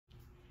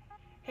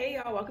Hey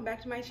y'all, welcome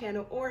back to my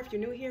channel, or if you're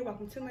new here,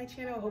 welcome to my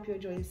channel. I hope you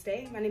enjoy this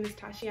day. My name is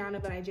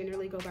Tosheania, but I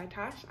generally go by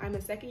Tosh. I'm a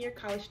second-year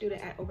college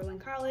student at Oberlin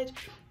College,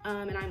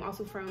 and I'm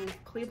also from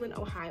Cleveland,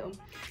 Ohio.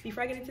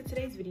 Before I get into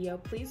today's video,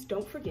 please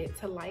don't forget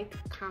to like,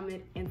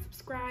 comment, and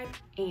subscribe,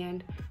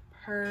 and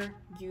per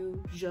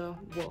usual,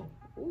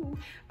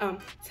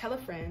 tell a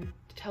friend,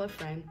 to tell a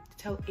friend, to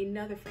tell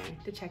another friend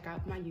to check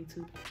out my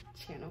YouTube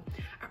channel.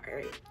 All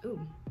right, ooh,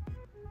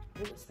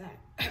 what was that?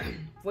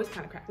 Voice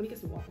kind of cracked. Let me get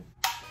some water.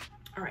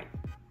 All right,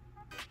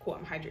 cool,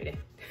 I'm hydrated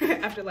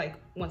after like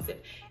one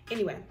sip.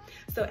 Anyway,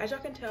 so as y'all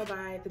can tell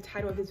by the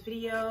title of this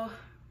video,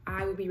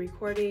 I will be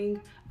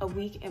recording a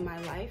week in my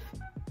life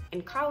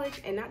in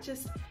college, and not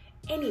just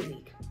any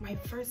week, my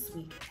first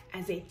week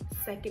as a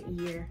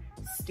second-year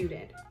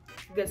student.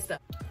 Good stuff.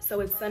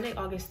 So it's Sunday,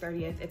 August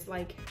 30th. It's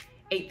like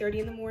 8:30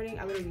 in the morning.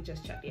 I literally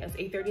just checked. Yeah, it's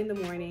 8:30 in the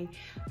morning.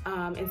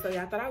 And so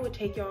yeah, I thought I would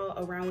take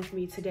y'all around with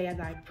me today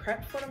as I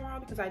prep for tomorrow,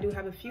 because I do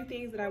have a few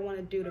things that I want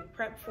to do to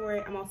prep for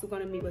it. I'm also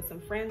going to meet with some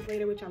friends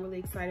later, which I'm really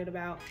excited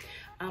about.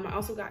 I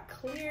also got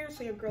cleared,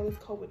 so your girl is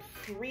COVID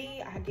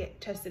free. I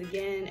get tested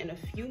again in a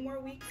few more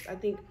weeks. I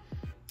think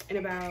in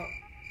about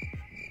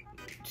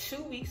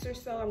 2 weeks or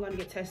so, I'm gonna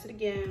get tested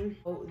again.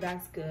 Oh,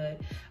 that's good.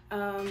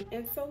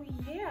 And so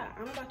yeah,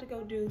 I'm about to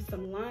go do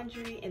some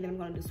laundry, and then I'm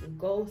gonna do some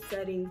goal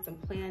setting, some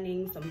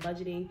planning, some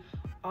budgeting,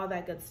 all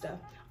that good stuff.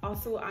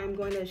 Also, I'm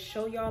going to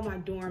show y'all my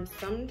dorm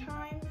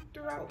sometime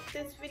throughout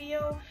this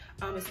video.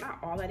 It's not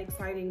all that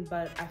exciting,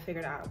 but I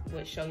figured I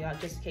would show y'all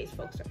just in case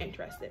folks are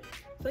interested.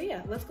 So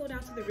yeah, let's go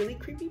down to the really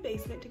creepy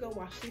basement to go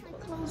wash some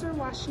clothes. Clothes are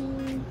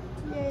washing,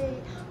 yay.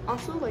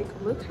 Also, like,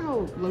 look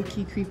how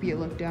low-key creepy it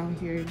looked down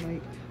here.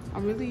 Like,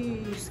 I'm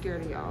really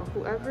scared of y'all.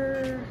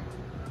 Whoever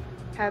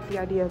had the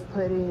idea of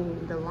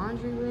putting the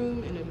laundry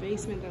room in a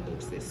basement that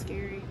looks this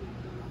scary,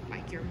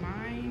 like your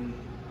mind,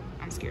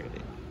 I'm scared of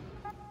it.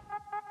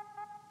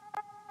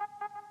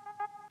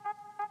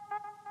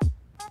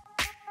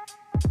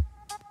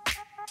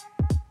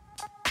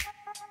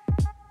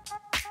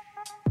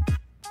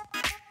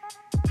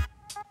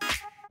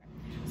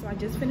 So I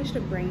just finished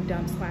a brain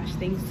dump /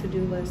 things to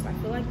do list. I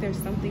feel like there's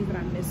some things that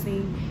I'm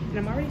missing, and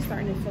I'm already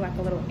starting to feel like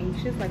a little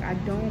anxious. Like I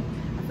feel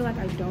like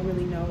I don't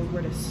really know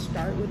where to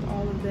start with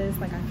all of this.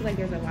 Like I feel like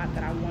there's a lot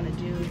that I want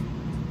to do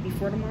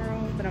before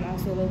tomorrow, but I'm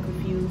also a little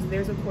confused.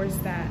 There's a course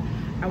that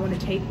I want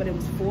to take, but it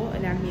was full,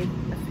 anatomy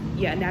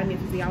and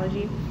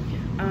physiology.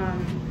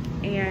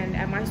 And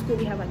at my school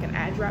we have like an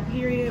add drop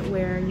period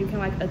where you can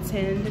like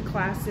attend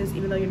classes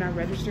even though you're not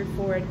registered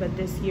for it, but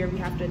this year we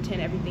have to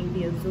attend everything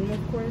via Zoom,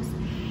 of course.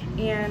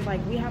 And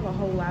like we have a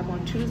whole lab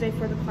on Tuesday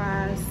for the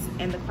class,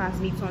 and the class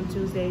meets on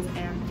Tuesdays,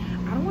 and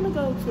I don't want to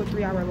go to a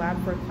 3-hour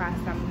lab for a class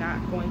that I'm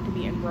not going to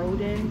be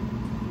enrolled in.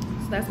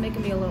 So that's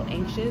making me a little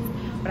anxious,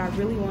 but I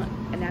really want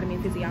anatomy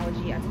and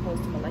physiology as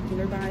opposed to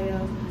molecular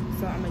bio.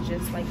 So I'm gonna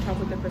just like talk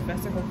with the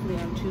professor hopefully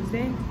on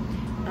Tuesday.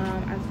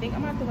 I think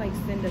I'm gonna have to like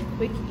send a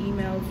quick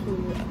email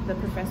to the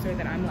professor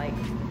that I'm like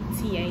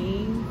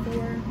TAing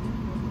for.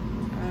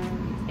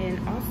 And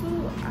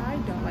also, I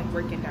don't like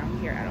working down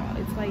here at all.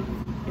 It's like,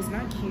 it's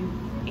not cute,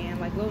 and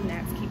like little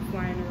gnats keep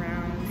flying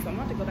around. So I'm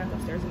about to go back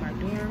upstairs in my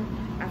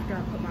dorm after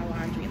I put my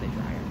laundry in the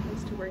dryer.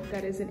 Place to work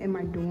that isn't in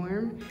my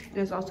dorm, and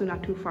it's also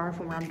not too far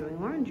from where I'm doing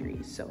laundry.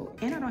 So,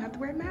 and I don't have to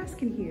wear a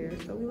mask in here,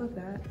 so we love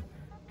that.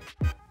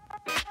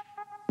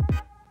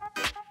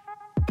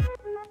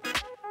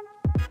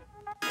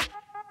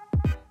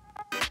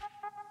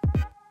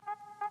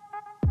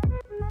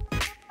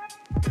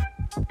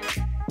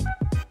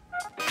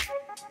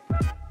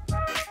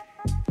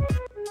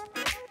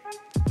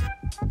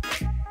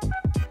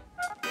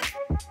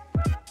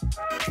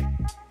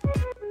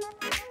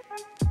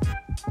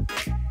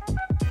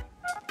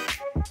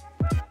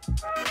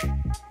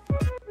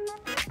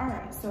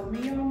 So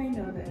many of y'all may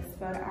know this,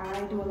 but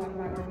I do a lot of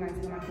my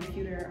organizing on my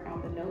computer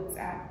on the Notes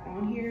app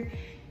on here,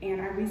 and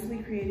I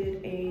recently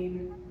created a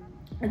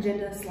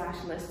agenda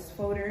 / lists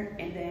folder,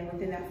 and then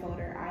within that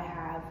folder I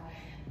have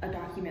a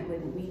document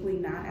with weekly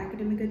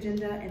non-academic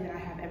agenda, and then I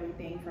have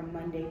everything from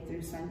Monday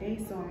through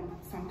Sunday. So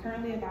I'm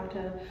currently about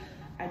to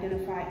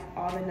identify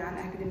all the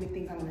non-academic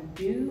things I want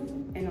to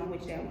do and on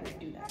which day I want to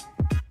do that.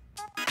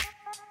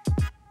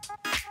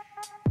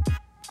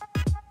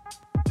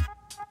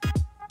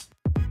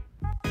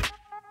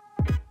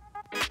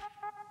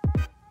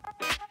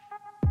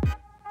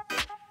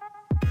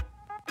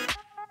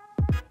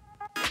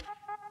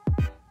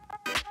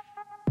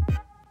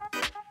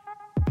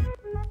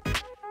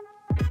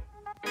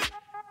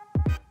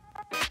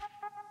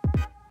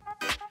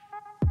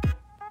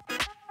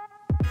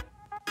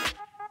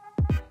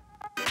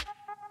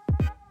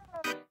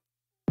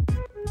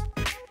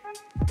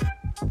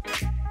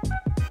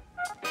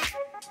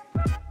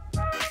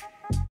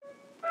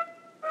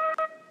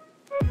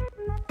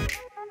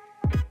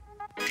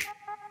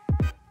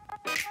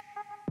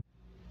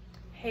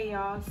 Hey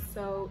y'all,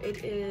 so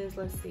it is,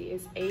 let's see,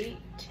 it's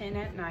 8:10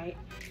 at night.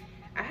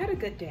 I had a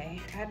good day.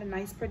 I had a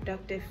nice,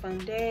 productive, fun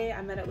day.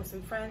 I met up with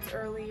some friends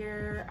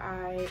earlier.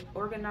 I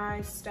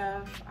organized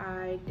stuff.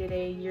 I did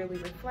a yearly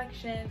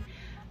reflection.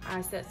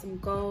 I set some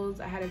goals.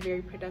 I had a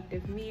very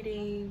productive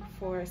meeting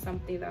for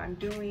something that I'm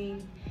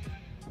doing.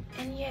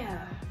 And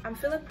yeah, I'm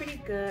feeling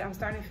pretty good. I'm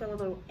starting to feel a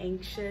little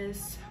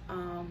anxious.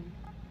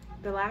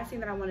 The last thing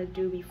that I want to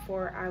do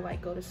before I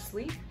like go to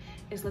sleep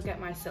is look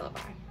at my syllabi.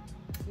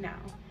 Now,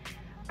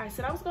 I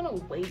said I was gonna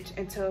wait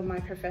until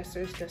my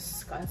professors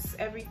discuss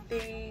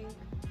everything,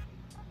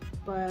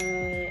 but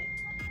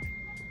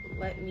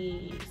let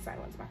me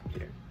silence my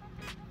computer.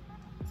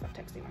 Stop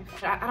texting my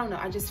phone. I don't know,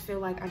 I just feel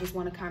like I just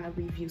want to kind of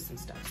review some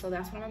stuff. So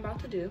that's what I'm about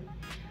to do.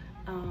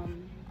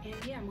 And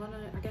yeah, I'm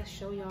gonna, I guess,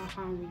 show y'all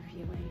how I'm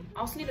reviewing. I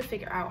also need to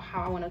figure out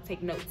how I want to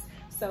take notes.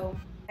 So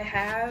I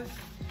have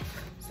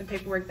some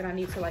paperwork that I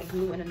need to like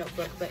glue in a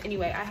notebook. But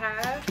anyway, I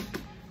have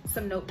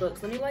some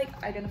notebooks. Let me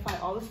like identify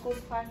all the school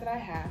supplies that I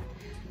have,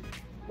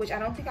 which I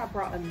don't think I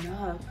brought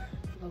enough,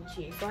 low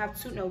key. So I have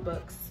 2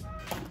 notebooks.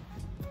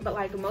 But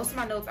like most of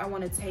my notes I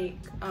want to take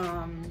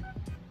on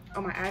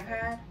my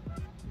iPad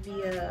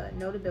via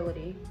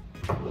Notability.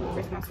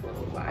 Where's my school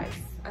supplies?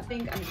 I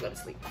think I need to go to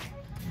sleep.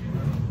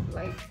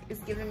 Like,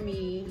 it's giving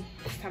me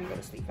it's time to go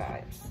to sleep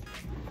vibes.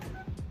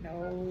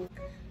 No.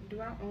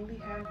 Do I only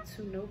have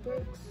 2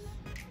 notebooks?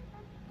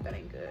 That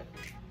ain't good.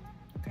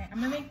 Okay, I'm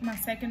gonna make my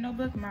second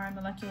notebook my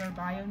molecular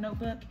bio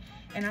notebook.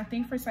 And I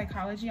think for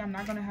psychology, I'm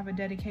not gonna have a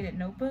dedicated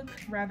notebook.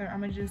 Rather, I'm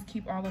gonna just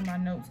keep all of my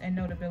notes in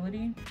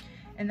Notability.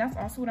 And that's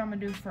also what I'm gonna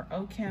do for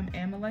OChem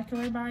and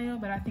molecular bio,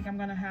 but I think I'm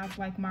gonna have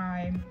like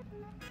my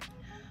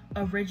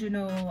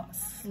original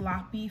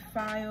sloppy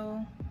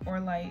file or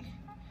like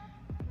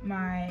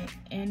my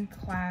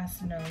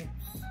in-class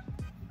notes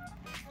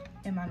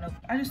in my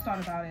notebook. I just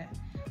thought about it.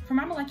 For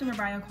my molecular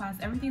bio class,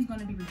 everything's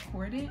gonna be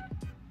recorded.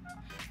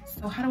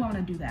 So how do I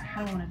wanna do that?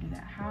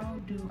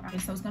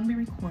 So it's gonna be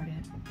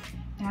recorded.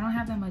 And I don't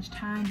have that much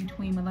time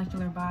between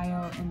molecular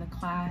bio and the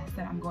class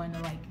that I'm going to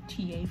like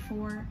TA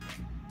for.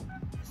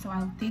 So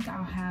I think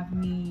I'll have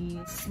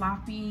me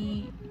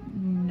sloppy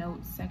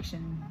notes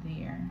section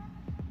there.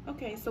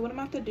 Okay, so what I'm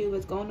about to do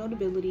is go on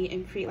Notability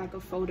and create like a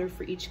folder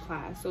for each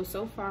class.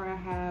 So far I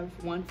have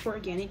one for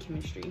organic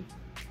chemistry.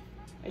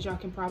 As y'all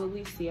can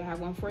probably see, I have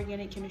one for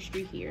organic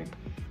chemistry here.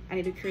 I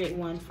need to create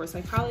one for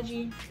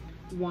psychology,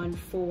 one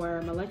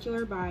for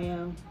molecular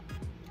bio,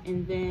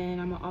 and then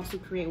I'm gonna also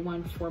create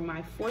one for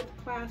my 4th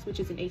class, which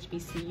is an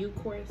HBCU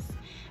course.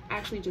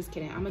 Actually, just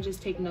kidding. I'm gonna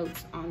just take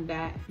notes on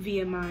that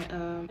via my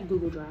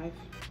Google Drive.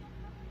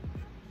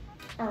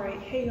 All right,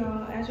 hey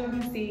y'all, as y'all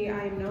can see,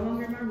 I am no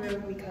longer in my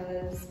room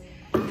because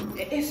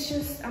it's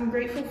just, I'm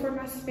grateful for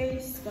my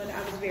space, but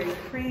I was very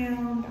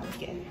crammed, I was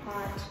getting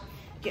hot,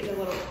 getting a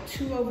little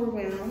too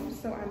overwhelmed.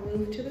 So I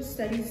moved to the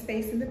study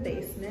space in the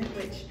basement,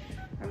 which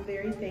I'm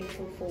very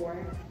thankful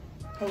for.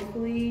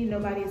 Hopefully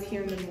nobody's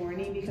here in the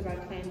morning because I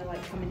plan to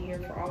like come in here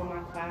for all of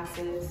my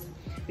classes.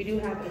 We do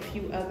have a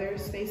few other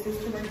spaces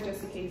to work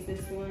just in case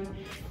this one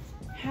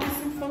has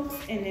some folks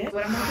in it.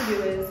 What I'm about to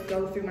do is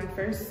go through my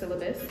first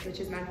syllabus, which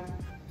is my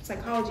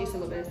psychology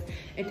syllabus,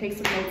 and take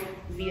some notes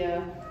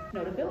via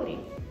Notability.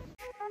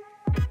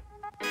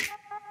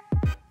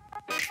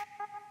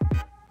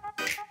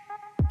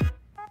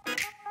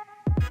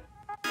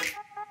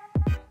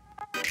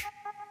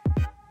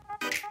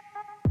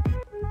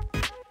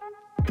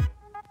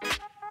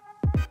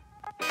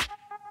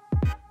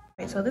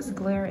 So this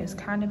glare is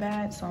kind of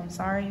bad, so I'm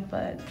sorry,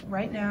 but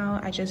right now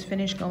I just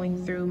finished going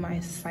through my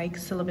psych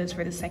syllabus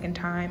for the 2nd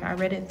time. I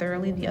read it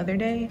thoroughly the other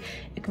day.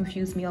 It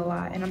confused me a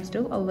lot, and I'm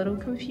still a little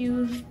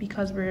confused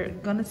because we're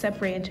gonna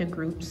separate into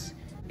groups.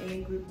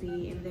 A, group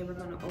B, and then we're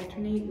gonna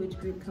alternate which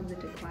group comes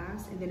into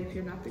class. And then if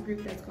you're not the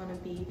group that's gonna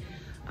be,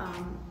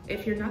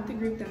 if you're not the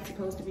group that's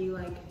supposed to be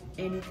like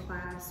in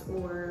class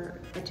or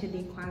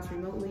attending class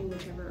remotely,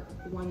 whichever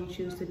one you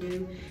choose to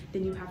do,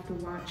 then you have to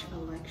watch a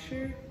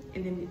lecture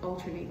and then we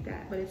alternate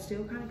that. But it's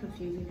still kind of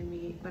confusing to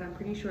me, but I'm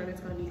pretty sure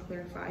that's gonna be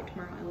clarified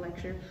tomorrow in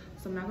lecture,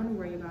 so I'm not gonna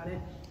worry about it.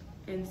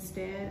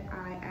 Instead,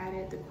 I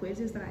added the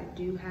quizzes that I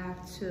do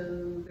have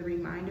to the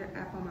reminder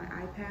app on my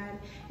iPad.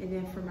 And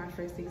then for my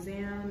first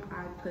exam,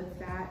 I put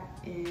that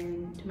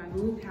into my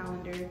Google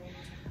Calendar.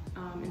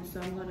 And so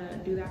I'm gonna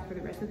do that for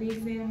the rest of the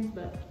exams.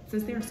 But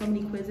since there are so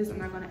many quizzes, I'm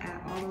not gonna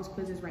add all those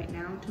quizzes right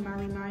now to my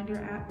reminder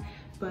app,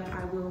 but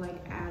I will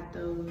like add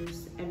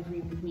those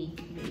every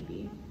week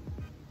maybe.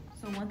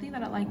 So one thing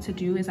that I like to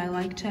do is I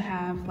like to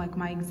have like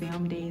my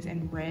exam days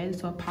in red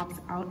so it pops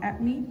out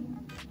at me.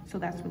 So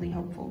that's really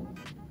helpful.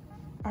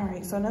 All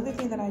right, so another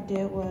thing that I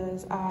did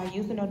was I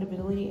used the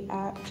Notability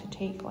app to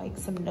take like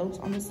some notes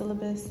on the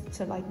syllabus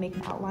to like make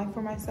an outline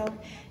for myself.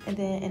 And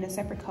then in a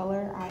separate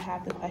color, I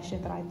have the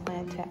questions that I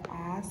plan to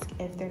ask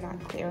if they're not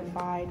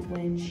clarified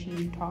when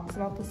she talks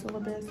about the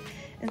syllabus.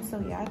 And so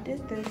yeah, I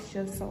did this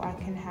just so I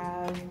can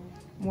have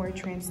more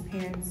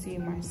transparency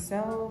in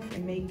myself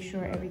and make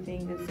sure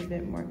everything is a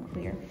bit more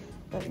clear.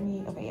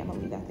 Okay, I'm gonna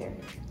leave that there.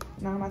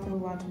 Now I'm about to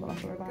move on to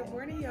molecular bio. Good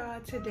morning,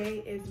 y'all.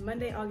 Today is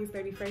Monday, August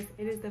 31st.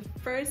 It is the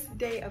first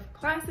day of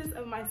classes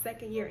of my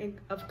 2nd year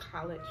of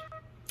college.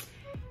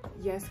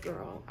 Yes,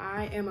 girl,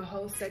 I am a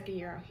whole 2nd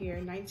year out here,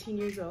 19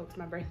 years old.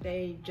 My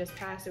birthday just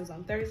passed, it was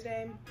on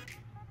Thursday.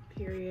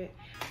 period.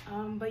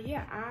 But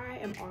yeah, I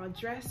am all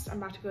dressed. I'm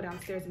about to go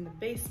downstairs in the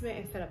basement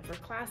and set up for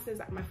classes.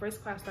 My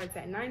first class starts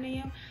at 9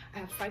 a.m. I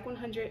have Psych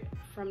 100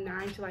 from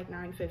 9 to like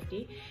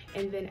 9:50,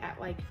 and then at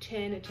like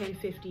 10 to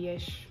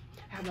 10:50ish,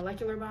 I have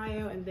molecular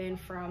bio, and then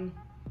from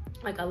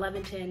like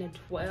 11:10 to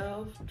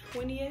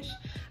 12:20ish,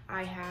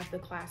 I have the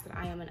class that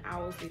I am an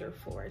hours leader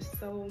for.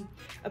 So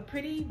a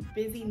pretty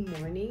busy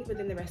morning, but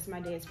then the rest of my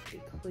day is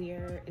pretty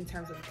clear in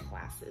terms of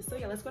classes. So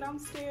yeah, let's go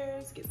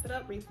downstairs, get set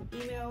up, read some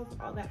emails,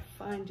 all that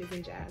fun jizz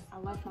and jazz. I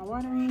left my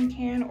watering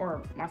can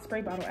or my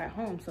spray bottle at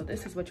home, so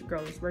this is what your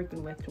girl is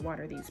working with to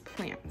water these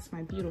plants,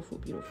 my beautiful,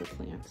 beautiful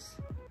plants.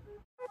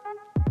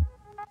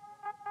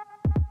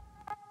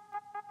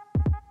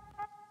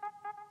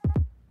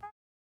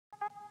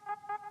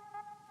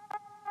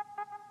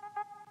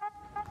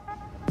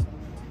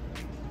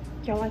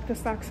 Y'all like the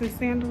socks and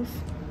sandals?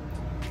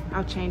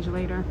 I'll change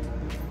later.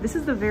 This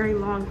is the very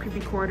long creepy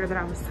corridor that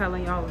I was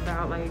telling y'all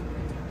about. Like,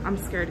 I'm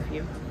scared of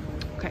you.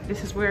 Okay,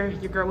 this is where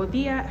your girl will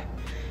be at.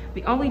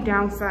 The only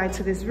downside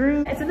to this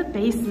room, it's in the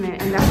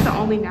basement, and that's the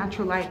only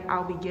natural light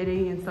I'll be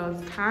getting, and so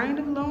it's kind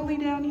of lonely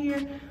down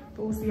here,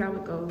 but we'll see how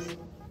it goes.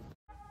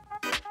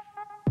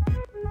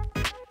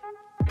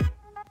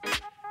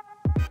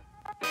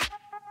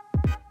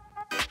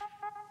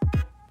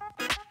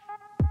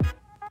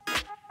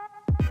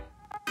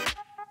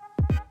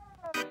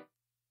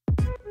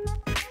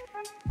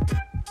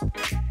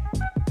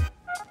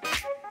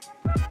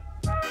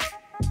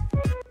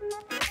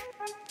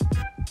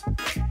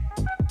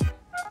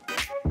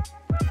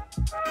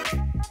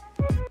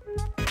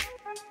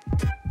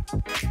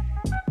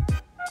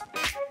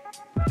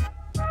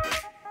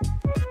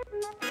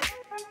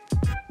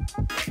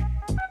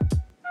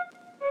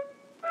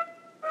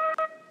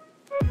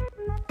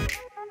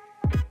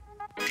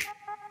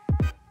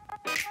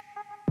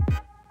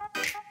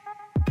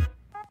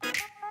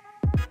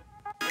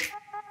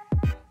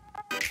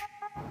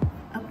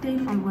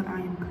 Update on what I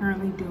am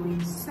currently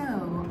doing. So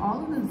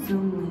all of the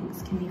Zoom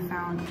links can be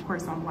found, of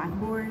course, on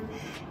Blackboard,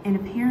 and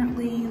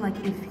apparently, like,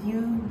 if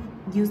you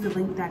use the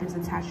link that is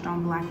attached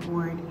on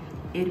Blackboard,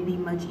 it'd be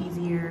much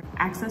easier to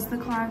access the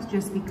class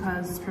just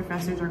because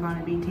professors are going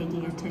to be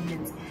taking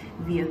attendance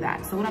via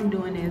that. So what I'm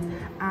doing is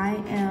I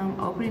am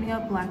opening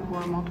up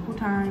Blackboard multiple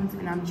times,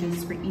 and I'm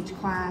just, for each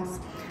class,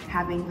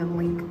 having the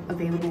link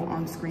available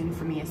on screen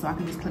for me, and so I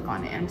can just click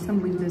on it. I'm just going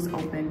to leave this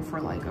open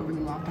for like a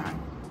really long time.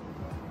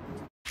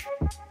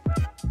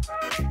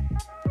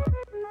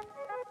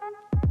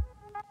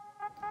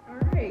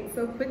 Alright,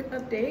 so quick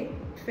update.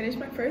 Finished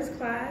my first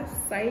class,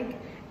 Psych.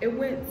 It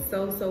went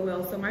so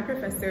well. So my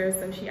professor,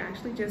 she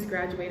actually just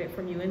graduated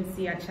from UNC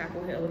at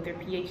Chapel Hill with their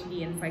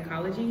PhD in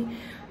psychology.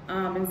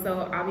 And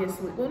so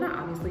obviously, well, not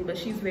obviously, but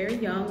she's very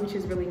young, which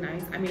is really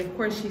nice. I mean, of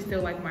course, she's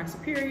still like my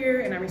superior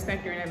and I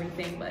respect her and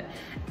everything, but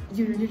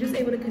you're just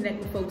able to connect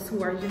with folks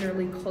who are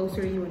generally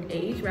closer to you in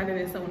age rather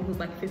than someone who's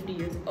like 50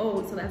 years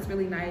old. So that's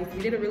really nice.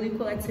 We did a really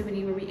cool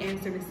activity where we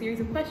answered a series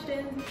of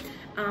questions,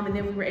 and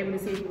then we were able to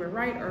see if we were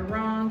right or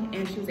wrong,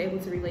 and she was able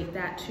to relate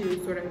that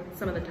to sort of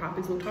some of the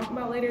topics we'll talk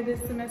about later this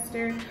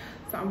semester.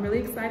 So I'm really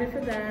excited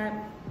for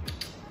that.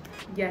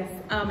 Yes,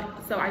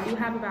 so I do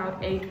have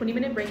about a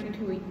 20-minute break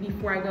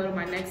before I go to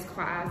my next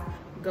class,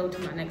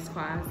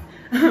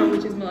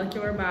 which is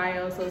molecular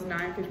bio. So it's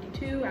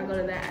 9:52. I go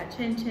to that at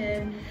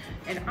 10:10.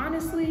 And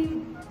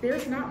honestly,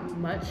 there's not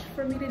much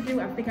for me to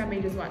do. I think I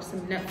may just watch some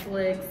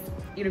Netflix,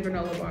 eat a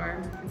granola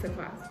bar, into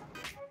class.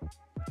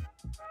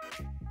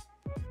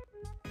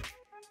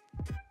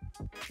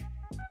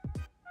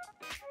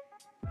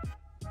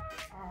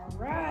 All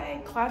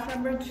right, class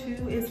number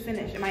 2 is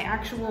finished.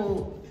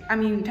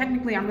 And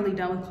technically I'm really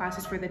done with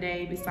classes for the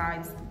day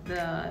besides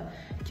the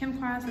chem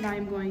class that I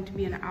am going to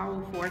be an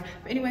hour for.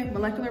 But anyway,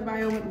 molecular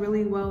bio went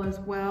really well as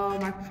well.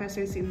 My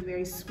professor seems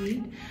very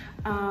sweet.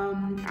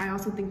 I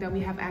also think that we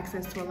have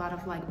access to a lot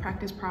of like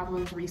practice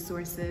problems,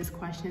 resources,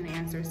 question and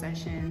answer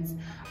sessions.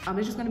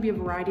 There's just gonna be a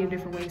variety of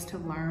different ways to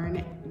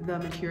learn the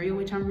material,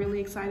 which I'm really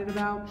excited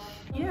about.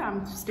 Yeah,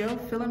 I'm still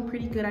feeling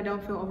pretty good. I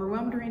don't feel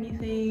overwhelmed or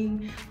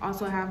anything.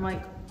 Also, I have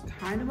like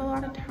kind of a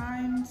lot of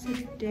time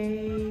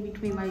today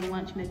between like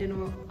lunch and a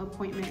dinner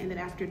appointment, and then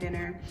after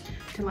dinner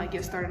to like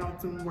get started on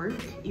some work,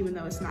 even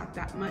though it's not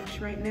that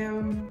much right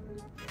now.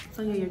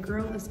 So yeah, your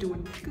girl is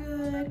doing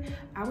good.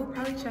 I will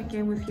probably check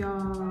in with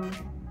y'all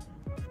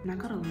when I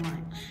go to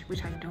lunch,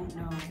 which I don't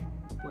know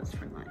what's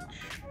for lunch.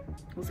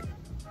 We'll see.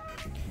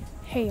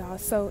 Hey y'all,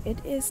 so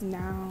it is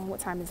now, what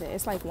time is it?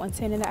 It's like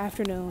 1:10 in the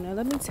afternoon, and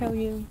let me tell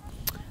you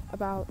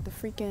about the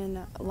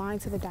freaking line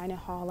to the dining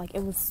hall. Like,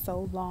 it was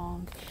so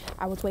long.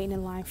 I was waiting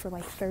in line for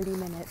like 30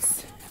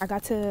 minutes. I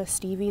got to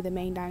Stevie, the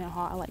main dining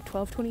hall, at like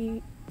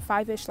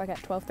 12:25ish, like at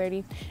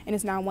 12:30, and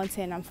it's now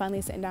 1:10. I'm finally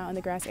sitting down in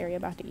the grass area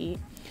about to eat.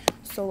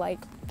 So like,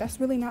 that's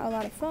really not a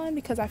lot of fun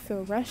because I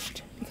feel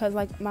rushed, because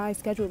like my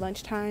scheduled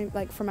lunchtime,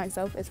 like for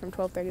myself, is from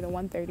 12:30 to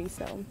 1:30.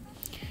 So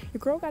your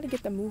girl got to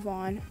get the move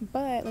on.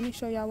 But let me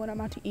show y'all what I'm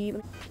about to eat.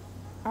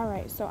 All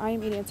right, so I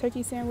am eating a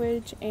turkey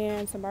sandwich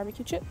and some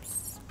barbecue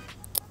chips.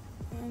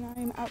 And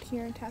I'm out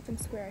here in Tappan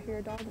Square. I hear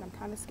a dog and I'm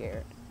kind of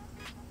scared.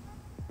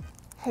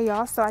 Hey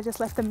y'all, so I just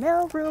left the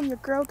mail room. Your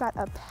girl got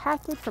a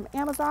package from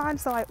Amazon.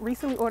 So I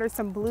recently ordered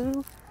some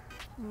blue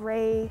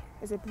light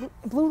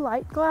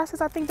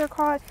glasses, I think they're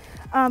called.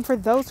 For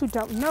those who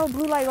don't know,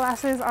 blue light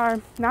glasses are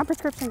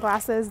non-prescription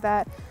glasses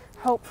that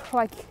help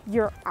like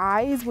your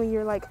eyes when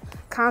you're like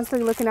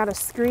constantly looking at a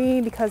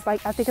screen, because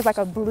like I think it's like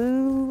a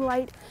blue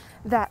light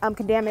that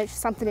can damage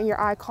something in your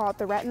eye called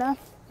the retina.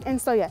 And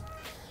so yeah,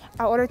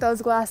 I ordered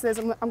those glasses.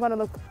 I'm gonna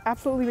look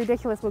absolutely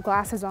ridiculous with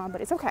glasses on,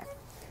 but it's okay.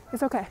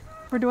 It's okay.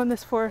 We're doing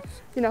this for,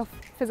 you know,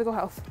 physical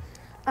health.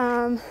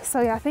 So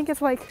yeah, I think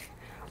it's like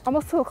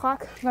almost 2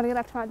 o'clock. I'm gonna get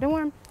back to my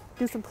dorm,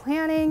 do some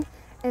planning,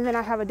 and then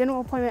I have a dental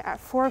appointment at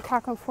 4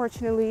 o'clock,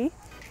 unfortunately.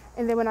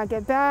 And then when I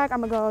get back,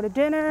 I'm gonna go to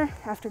dinner.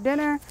 After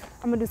dinner,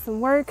 I'm gonna do some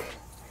work,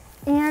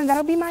 and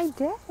that'll be my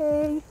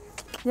day.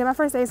 Yeah, my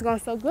first day is going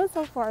so good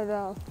so far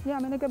though. Yeah,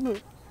 I'm in a good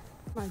mood.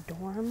 My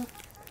dorm,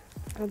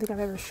 I don't think I've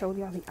ever showed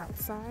you on the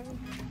outside.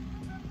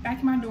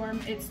 Back in my dorm,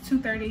 it's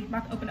 2:30,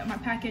 about to open up my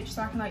package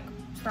so I can like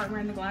start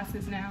wearing the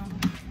glasses now,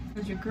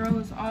 because your girl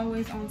is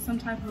always on some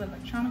type of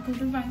electronic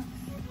device.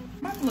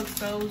 Mine looks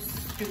so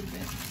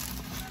stupid.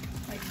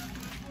 Like,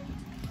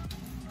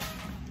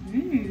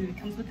 it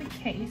comes with a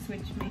case,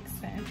 which makes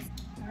sense.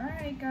 All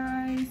right,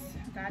 guys,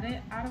 got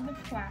it out of the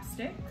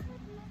plastic.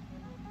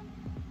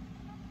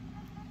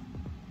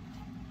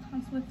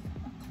 Comes with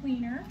a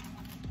cleaner.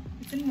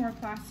 It's in more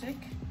plastic,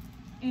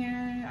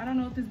 and I don't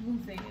know what this blue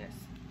thing is.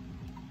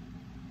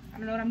 I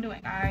don't know what I'm doing.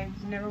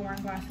 I've never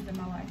worn glasses in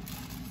my life,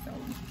 so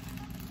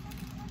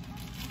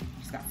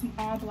just got some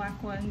all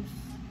black ones.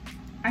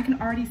 I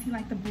can already see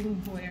like the blue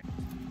glare.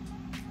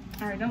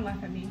 All right, don't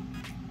laugh at me.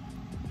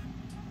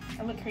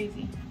 I look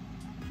crazy.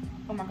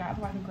 Oh my God, I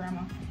look like a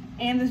grandma.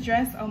 And this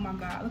dress, oh my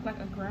God, I look like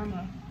a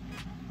grandma.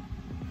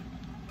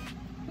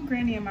 Who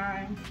granny am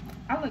I?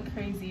 I look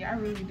crazy, I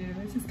really do.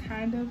 This is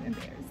kind of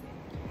embarrassing.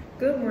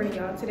 Good morning,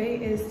 y'all. Today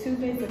is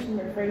Tuesday,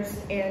 September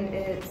 1st, and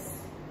it's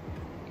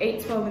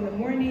 8:12 in the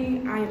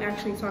morning. I am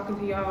actually talking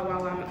to y'all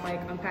while I'm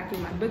like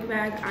unpacking my book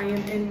bag. I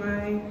am in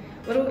my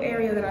little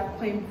area that I've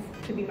claimed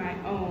to be my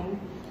own.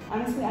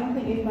 Honestly, I don't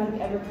think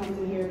anybody ever comes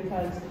in here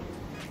because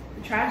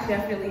the trash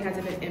definitely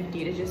hasn't been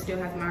emptied. It just still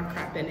has my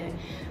crap in it.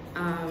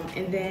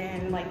 And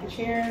then like the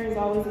chair is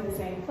always in the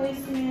same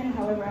placement.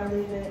 However I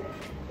leave it,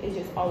 it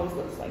just always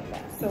looks like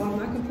that. So I'm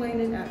not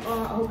complaining at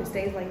all. I hope it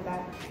stays like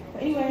that.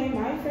 But anyway,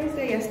 my first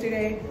day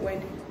yesterday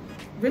went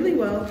really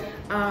well.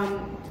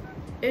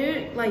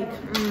 It like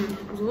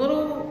I was a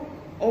little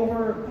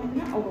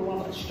not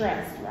overwhelmed, but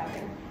stressed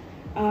rather.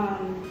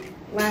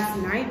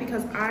 Last night,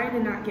 because I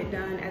did not get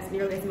done as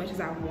nearly as much as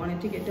I wanted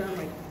to get done,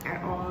 like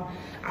at all.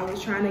 I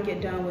was trying to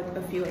get done with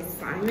a few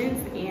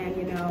assignments, and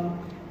you know,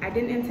 I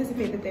didn't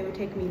anticipate that they would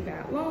take me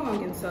that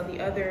long, and so the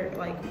other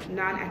like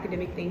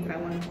non-academic things that I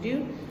wanted to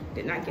do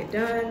did not get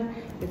done.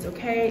 It's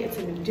okay, it's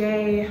a new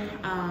day.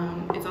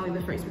 It's only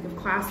the first week of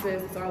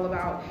classes. It's all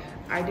about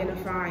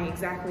identifying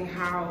exactly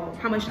how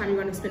much time you're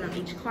going to spend on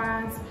each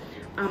class.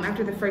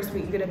 After the first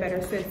week, you get a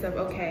better sense of,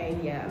 okay,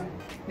 yeah,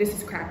 this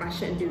is crap, I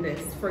shouldn't do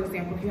this. For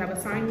example, if you have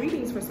assigned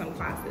readings for some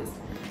classes,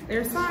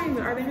 they're assigned,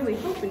 but are they really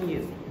helping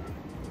you?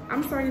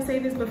 I'm sorry to say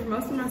this, but for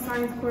most of my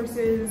science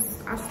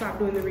courses, I stopped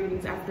doing the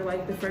readings after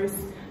like the first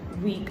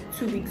week,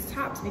 2 weeks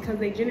tops, because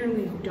they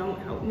generally don't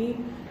help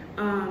me.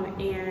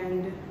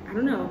 And I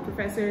don't know,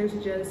 professors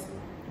just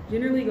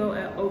generally go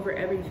over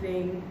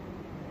everything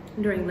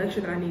during lecture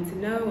that I need to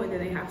know, and then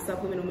they have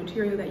supplemental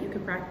material that you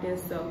can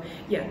practice. So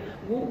yeah,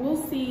 we'll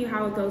see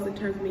how it goes in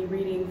terms of me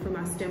reading for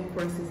my STEM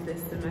courses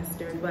this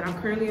semester. But I'm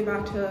currently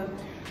about to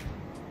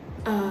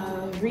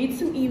read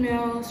some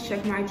emails,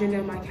 check my agenda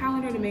and my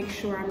calendar to make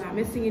sure I'm not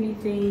missing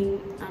anything,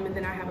 and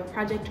then I have a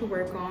project to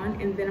work on,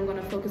 and then I'm going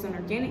to focus on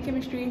organic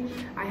chemistry.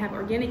 I have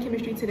organic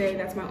chemistry today.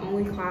 That's my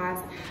only class.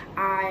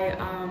 I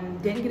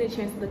didn't get a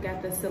chance to look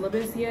at the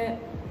syllabus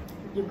yet.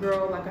 Your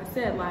girl, like I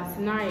said last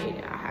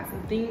night, I had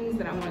some things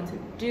that I wanted to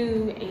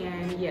do,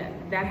 and yeah,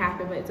 that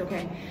happened, but it's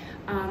okay.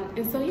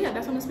 And so yeah,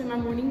 that's what I'm gonna spend my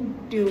morning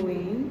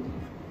doing,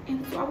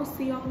 and so I will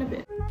see y'all in a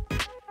bit.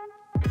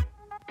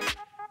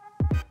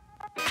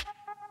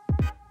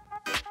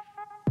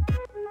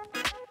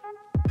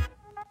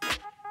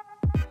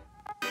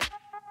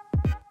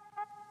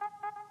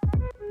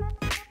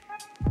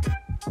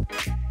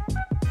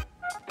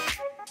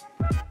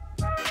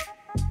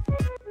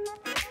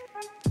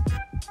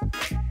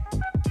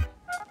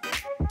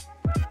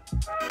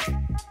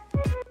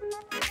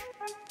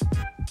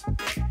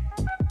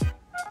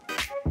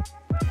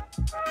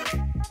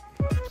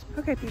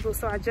 Okay people,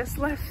 so I just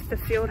left the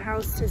field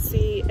house to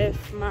see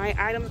if my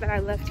items that I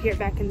left here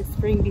back in the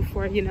spring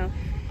before, you know,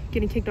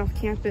 getting kicked off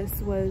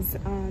campus was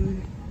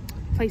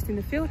placed in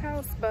the field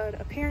house, but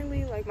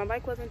apparently like my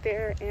bike wasn't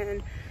there,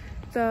 and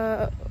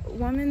the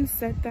woman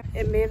said that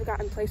it may have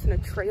gotten placed in a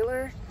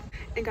trailer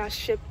and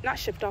got not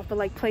shipped off, but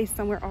like placed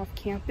somewhere off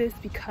campus,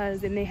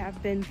 because it may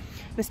have been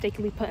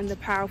mistakenly put in the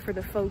pile for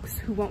the folks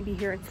who won't be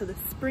here until the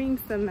spring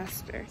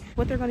semester.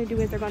 What they're going to do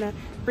is they're going to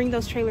bring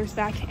those trailers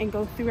back and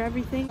go through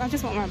everything. I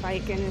just want my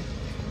bike, and it's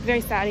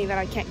very saddening that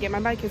I can't get my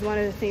bike. Is one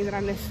of the things that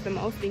I miss the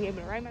most, being able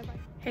to ride my bike.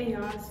 Hey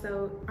y'all,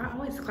 so I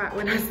always clap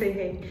when I say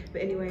hey,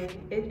 but anyway,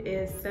 it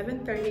is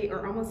 7:30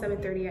 or almost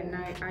 7:30 at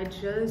night. I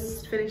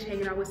just finished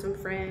hanging out with some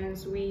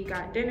friends. We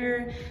got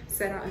dinner,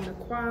 sat out in the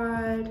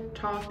quad,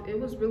 talked. It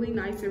was really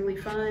nice and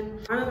really fun.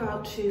 I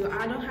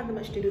don't have that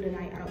much to do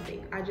tonight, I don't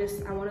think.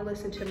 I want to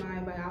listen to my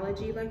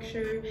biology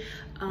lecture,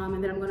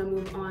 and then I'm gonna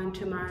move on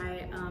to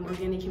my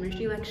organic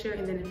chemistry lecture,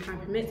 and then if time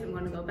permits, I'm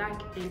gonna go back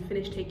and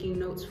finish taking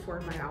notes for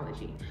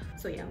biology.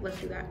 So yeah,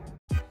 let's do that.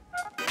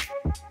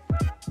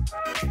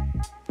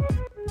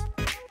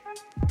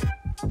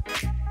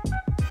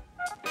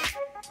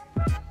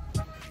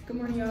 Good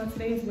morning, y'all.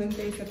 Today is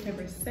Wednesday,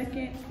 September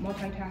 2nd.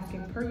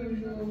 Multitasking per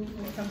usual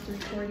when it comes to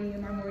recording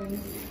in my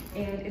morning.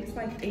 And it's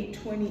like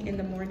 8:20 in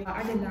the morning.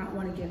 I did not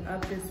want to get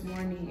up this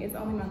morning. It's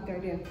only my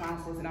third day of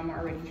classes and I'm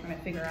already trying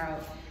to figure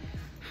out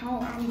how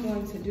I'm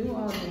going to do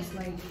all this.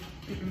 Like,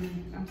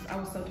 I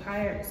was so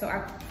tired. So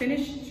I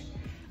finished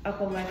up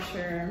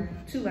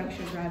two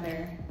lectures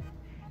rather,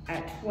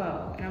 at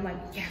 12. And I'm like,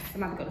 yes,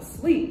 I'm about to go to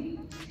sleep.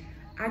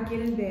 I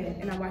get in bed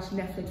and I watch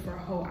Netflix for a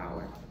whole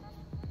hour.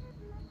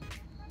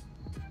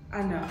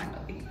 I know.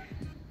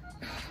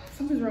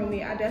 Something's wrong with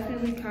me. I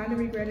definitely kind of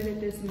regretted it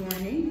this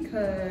morning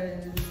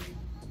because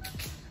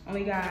I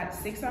only got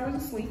 6 hours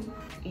of sleep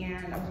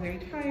and I was very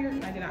tired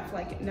and I did not feel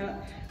like getting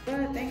up.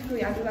 But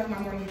thankfully I do like my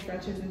morning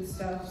stretches and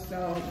stuff,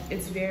 so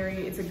it's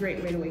a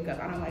great way to wake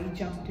up. I don't like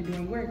jump into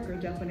doing work or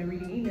jump into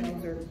reading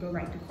emails or go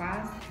right to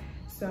class.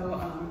 So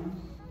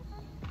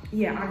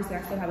yeah, obviously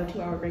I still have a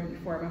 2-hour break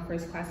before my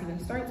first class even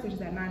starts, which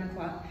is at 9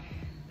 o'clock.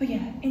 But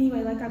yeah,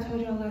 anyway, like I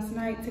told y'all last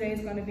night, today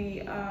is gonna be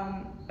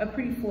a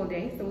pretty full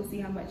day, so we'll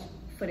see how much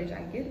footage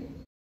I get.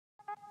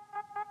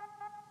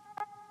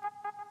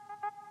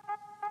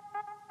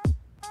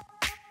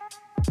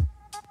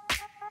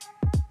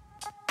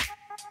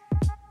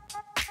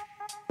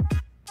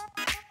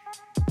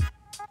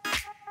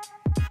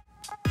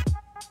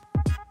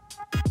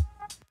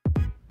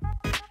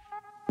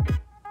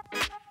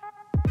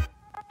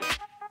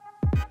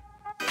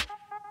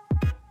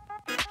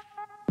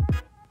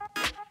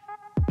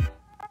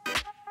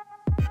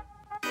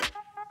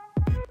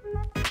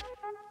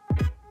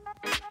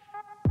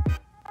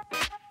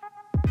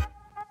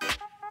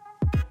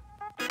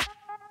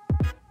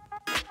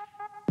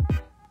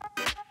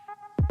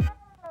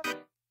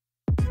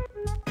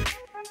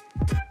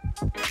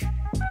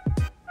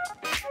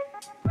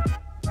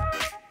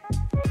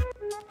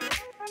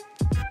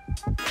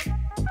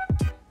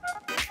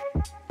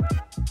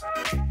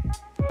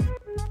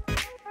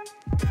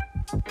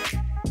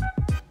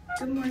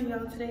 Good morning,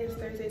 y'all. Today is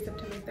Thursday,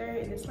 September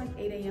 3rd, and it's like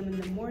 8 a.m. in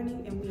the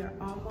morning, and we are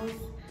almost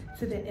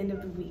to the end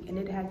of the week, and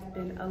it has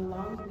been a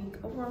long week.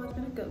 Overall, it's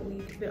been a good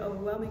week. A bit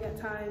overwhelming at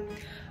times.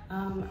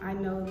 I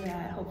know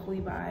that hopefully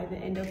by the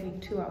end of week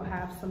 2, I'll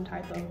have some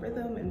type of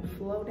rhythm and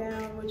flow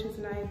down, which is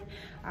nice.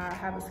 I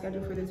have a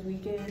schedule for this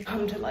weekend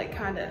to like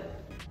kind of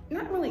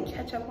not really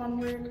catch up on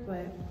work,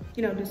 but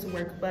do some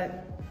work.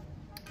 But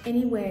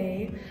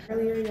anyway,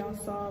 earlier y'all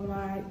saw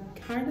my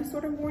kind of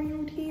sort of morning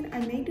routine. I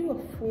may do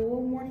a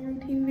full morning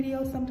routine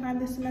video sometime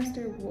this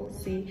semester, we'll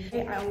see.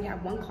 I only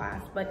have one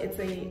class, but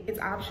it's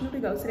optional to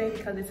go today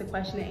because it's a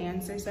question and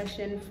answer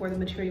session for the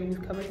material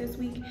we've covered this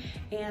week.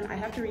 And I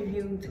have to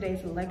review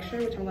today's lecture,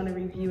 which I'm gonna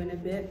review in a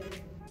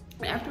bit.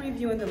 After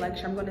reviewing the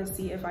lecture, I'm going to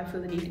see if I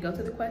feel the need to go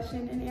to the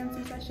question and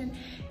answer session.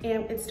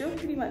 And it's still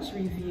pretty much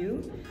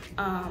review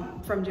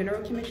from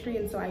general chemistry,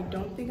 and so I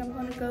don't think I'm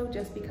going to go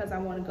just because I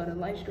want to go to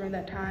lunch during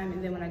that time,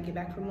 and then when I get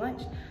back from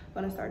lunch, I'm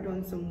going to start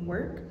doing some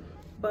work.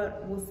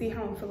 But we'll see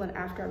how I'm feeling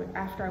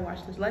after I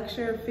watch this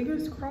lecture.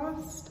 Fingers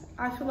crossed,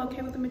 I feel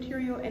okay with the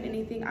material, and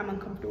anything I'm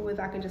uncomfortable with,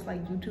 I can just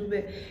like YouTube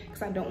it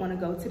because I don't want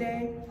to go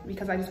today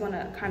because I just want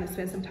to kind of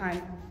spend some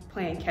time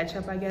playing catch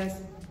up, I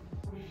guess.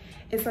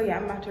 And so yeah,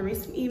 I'm about to read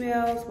some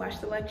emails,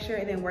 watch the lecture,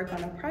 and then work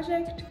on a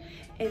project.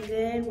 And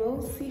then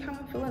we'll see how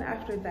I'm feeling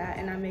after that.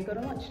 And I may go to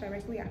lunch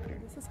directly after.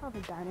 This is how the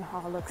dining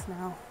hall looks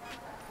now.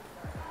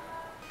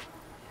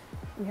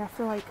 We have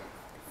to like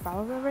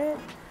follow the red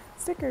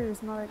stickers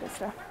and all that good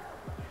stuff.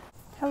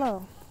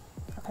 Hello.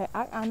 Okay,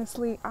 I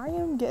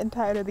am getting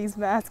tired of these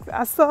masks.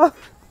 I saw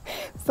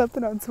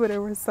something on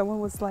Twitter where someone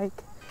was like,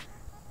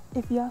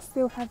 if y'all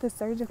still have the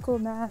surgical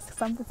mask,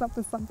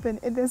 something,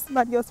 and then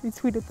somebody else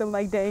retweeted them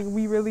like, dang,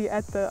 we really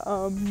at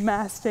the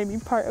mask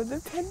shaming part of the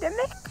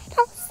pandemic.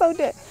 I'm so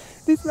dead.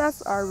 These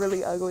masks are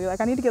really ugly.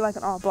 Like, I need to get like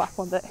an all black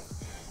one, but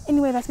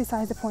anyway, that's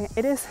besides the point.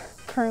 It is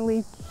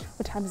currently,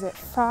 what time is it?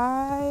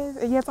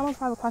 5? Yeah, it's almost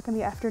 5 o'clock in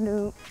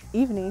the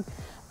evening.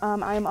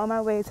 I am on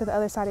my way to the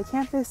other side of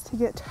campus to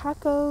get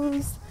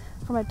tacos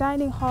from a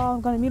dining hall.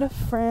 I'm gonna meet a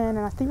friend,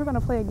 and I think we're gonna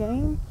play a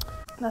game.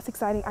 That's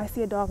exciting. I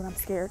see a dog and I'm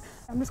scared.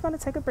 I'm just going to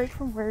take a break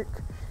from work,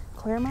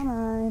 clear my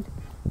mind,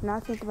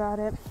 not think about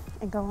it,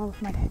 and go on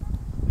with my day.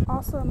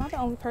 Also, am I the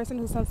only person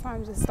who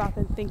sometimes just stop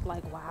and think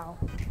like, wow,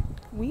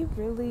 We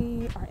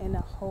really are in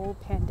a whole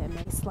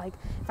pandemic. It's like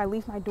if I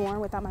leave my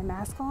dorm without my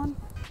mask on,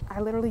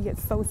 I literally get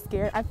so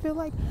scared. I feel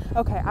like,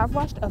 okay, I've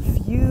watched a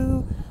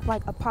few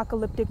like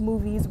apocalyptic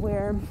movies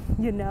where,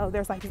 you know,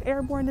 there's like this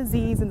airborne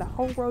disease and the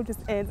whole world just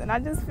ends. And I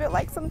just feel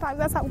like sometimes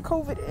that's how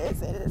COVID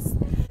is. It is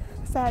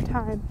a sad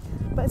time,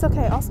 but it's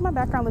okay. Also, my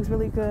background looks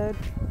really good.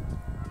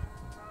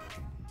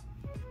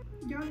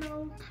 Y'all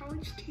know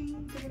college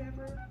teens or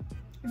whatever.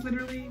 It's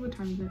literally, what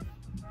time is it?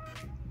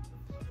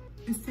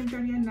 It's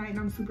 10:30 at night and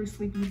I'm super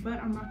sleepy,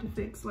 but I'm about to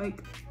fix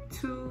like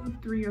 2,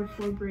 3, or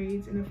 4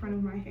 braids in the front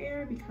of my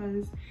hair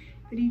because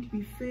they need to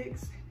be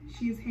fixed.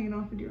 She is hanging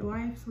on for dear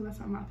life, so that's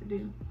what I'm about to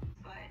do.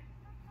 But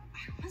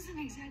I wasn't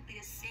exactly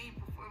the same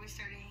before we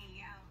started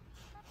hanging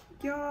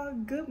out. Y'all,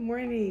 good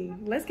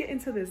morning. Let's get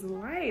into this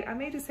light. I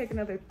may just take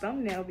another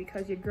thumbnail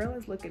because your girl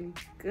is looking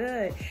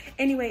good.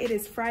 Anyway, it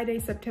is Friday,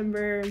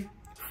 September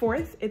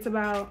 4th. It's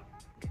about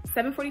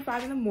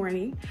 7:45 in the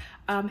morning.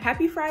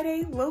 Happy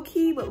Friday,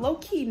 low-key, but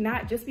low-key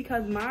not, just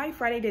because my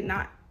Friday did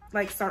not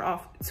like start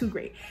off too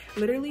great.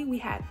 Literally, we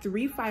had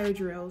 3 fire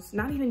drills,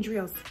 not even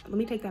drills. Let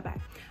me take that back.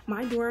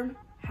 My dorm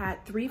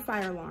had 3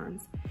 fire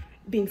alarms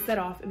being set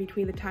off in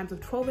between the times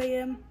of 12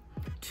 a.m.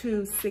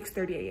 to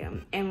 6:30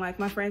 a.m. And like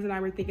my friends and I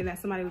were thinking that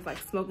somebody was like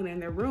smoking in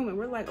their room, and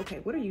we're like,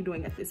 okay, what are you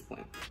doing at this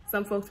point?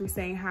 Some folks were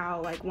saying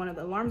how like one of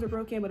the alarms are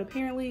broken, but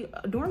apparently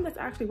a dorm that's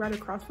actually right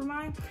across from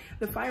mine,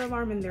 the fire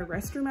alarm in their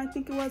restroom, I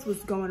think it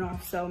was going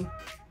off. So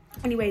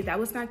anyway, that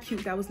was not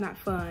cute, that was not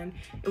fun.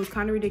 It was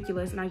kind of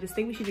ridiculous, and I just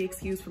think we should be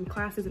excused from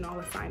classes and all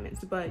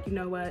assignments. But you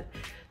know what?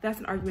 That's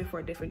an argument for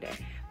a different day.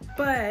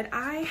 But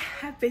I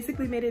have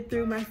basically made it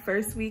through my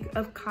first week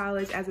of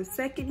college as a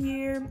second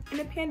year in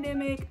a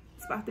pandemic.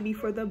 It's about to be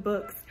for the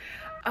books.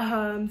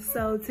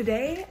 So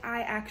today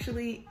I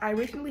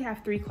originally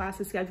have 3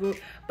 classes scheduled,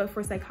 but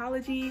for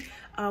psychology,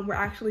 we're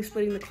actually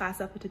splitting the class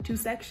up into 2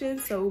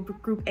 sections. So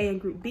group A and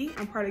group B.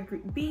 I'm part of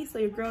group B, so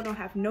your girl don't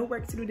have no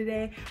work to do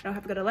today. I don't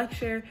have to go to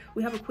lecture.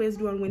 We have a quiz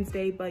due on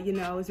Wednesday, but you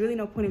know, there's really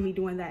no point in me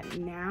doing that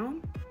now.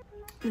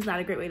 It's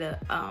not a great way to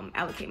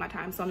allocate my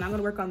time, so I'm not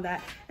gonna work on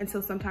that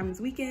until sometime this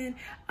weekend.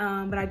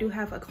 But I do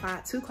have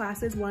 2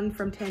 classes, one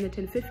from 10 to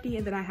 10:50,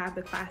 and then I have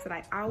the class that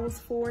I OWLS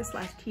for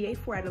 / TA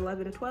for at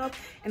 11 to 12.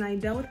 And I'm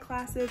done with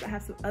classes. I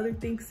have some other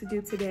things to do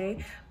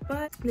today,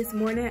 but this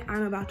morning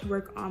I'm about to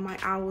work on my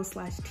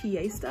OWLS /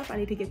 TA stuff. I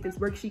need to get this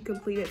worksheet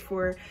completed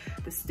for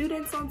the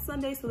students on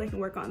Sunday so they can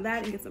work on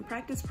that and get some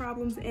practice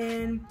problems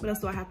in. What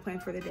else do I have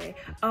planned for the day?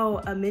 Oh,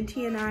 a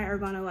mentee and I are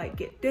gonna like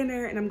get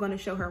dinner, and I'm gonna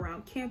show her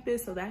around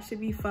campus, so that should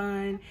be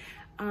fun.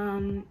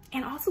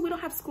 And also we don't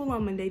have school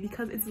on Monday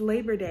because it's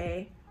Labor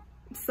Day.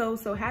 I'm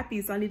so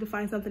happy. So I need to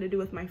find something to do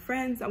with my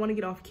friends. I want to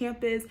get off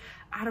campus.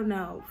 I don't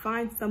know,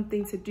 find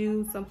something to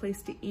do,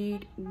 someplace to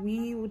eat.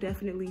 We will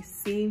definitely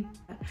see.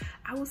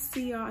 I will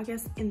see y'all, I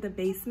guess, in the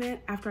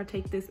basement after I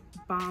take this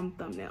bomb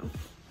thumbnail.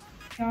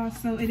 Y'all,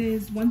 so it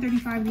is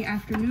 1:35 in the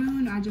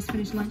afternoon. I just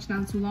finished lunch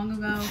not too long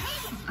ago.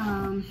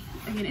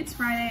 Again, it's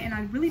Friday and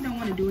I really don't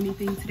want to do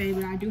anything today,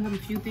 but I do have a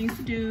few things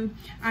to do.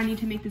 I need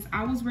to make this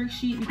OWLS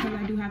worksheet because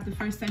I do have the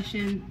first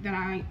session that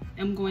I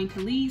am going to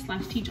lead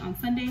 / teach on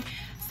Sunday.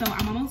 So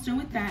I'm almost done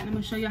with that, and I'm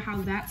gonna show you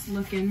how that's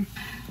looking.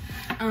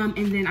 And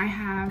then I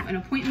have an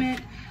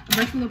appointment, a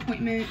virtual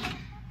appointment.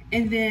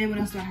 And then what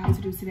else do I have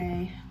to do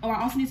today? Oh,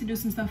 I also need to do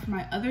some stuff for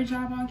my other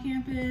job on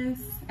campus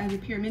as a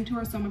peer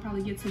mentor, so I'm gonna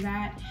probably get to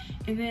that.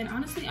 And then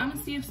honestly, I'm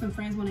gonna see if some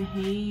friends wanna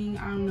hang,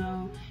 I don't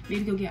know,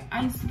 maybe go get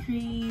ice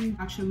cream,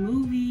 watch a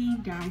movie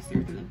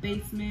downstairs in the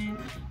basement.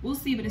 We'll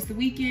see, but it's the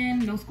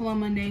weekend, no school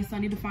on Monday, so I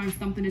need to find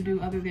something to do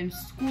other than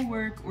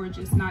schoolwork or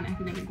just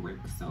non-academic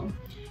work. So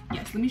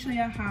yes, let me show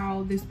you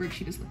how this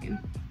worksheet is looking.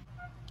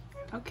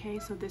 Okay,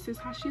 so this is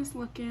how she's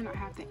looking. I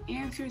have the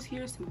answers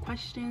here, some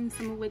questions,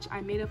 some of which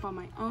I made up on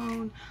my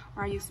own,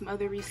 or I used some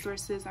other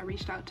resources. I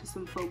reached out to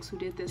some folks who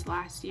did this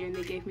last year and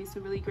they gave me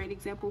some really great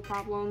example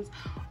problems.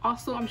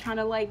 Also, I'm trying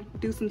to like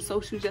do some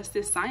social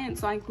justice science,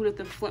 so I included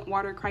the Flint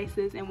water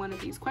crisis in one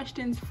of these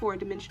questions for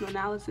dimensional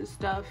analysis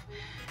stuff.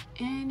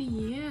 And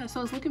yeah,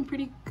 so it's looking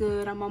pretty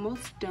good. I'm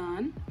almost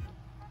done.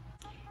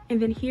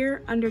 And then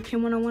here under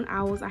Chem 101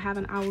 OWLS, I have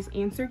an OWLS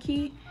answer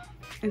key.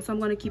 And so I'm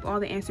going to keep all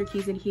the answer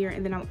keys in here,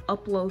 and then I'll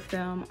upload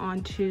them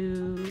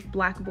onto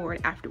Blackboard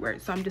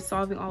afterwards. So I'm just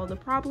solving all of the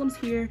problems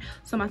here.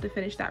 So I'm about to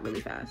finish that really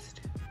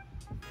fast.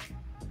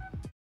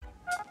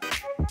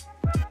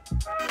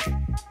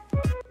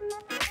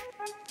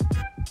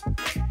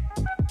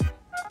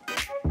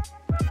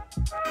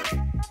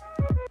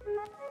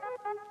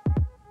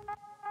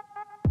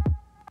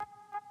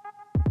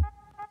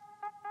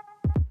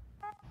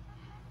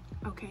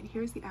 Okay, and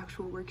here's the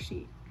actual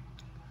worksheet.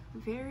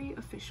 Very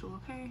official,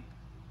 okay?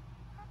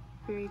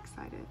 Very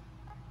excited.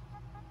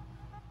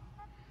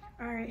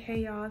 All right,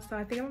 hey y'all, so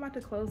I think I'm about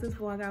to close this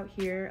vlog out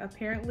here.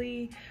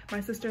 Apparently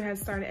my sister has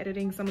started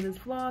editing some of this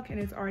vlog and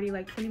it's already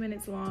like 20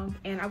 minutes long,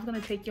 and I was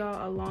gonna take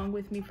y'all along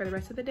with me for the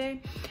rest of the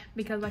day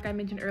because like I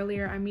mentioned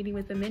earlier, I'm meeting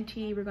with the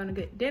mentee. We're gonna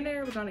get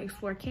dinner, we're gonna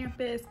explore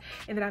campus,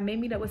 and then I may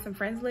meet up with some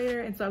friends later,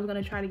 and so I was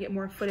gonna try to get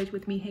more footage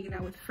with me hanging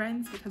out with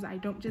friends because I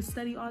don't just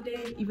study all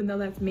day, even though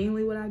that's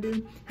mainly what I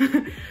do.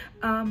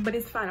 But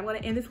it's fine. I'm gonna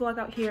end this vlog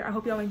out here. I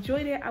hope y'all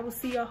enjoyed it. I will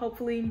see y'all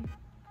hopefully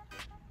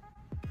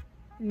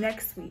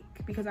next week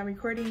because I'm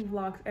recording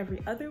vlogs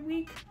every other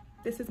week.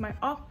 This is my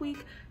off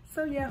week,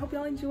 so yeah, I hope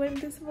y'all enjoyed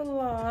this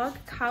vlog.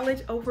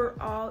 College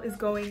overall is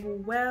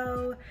going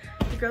well.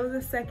 The girl is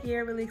a second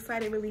year, really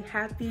excited, really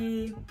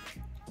happy,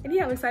 and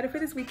yeah, I'm excited for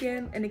this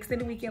weekend, an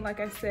extended weekend like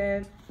I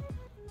said.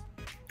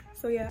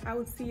 So yeah, I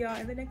will see y'all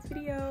in the next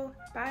video.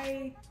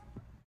 Bye.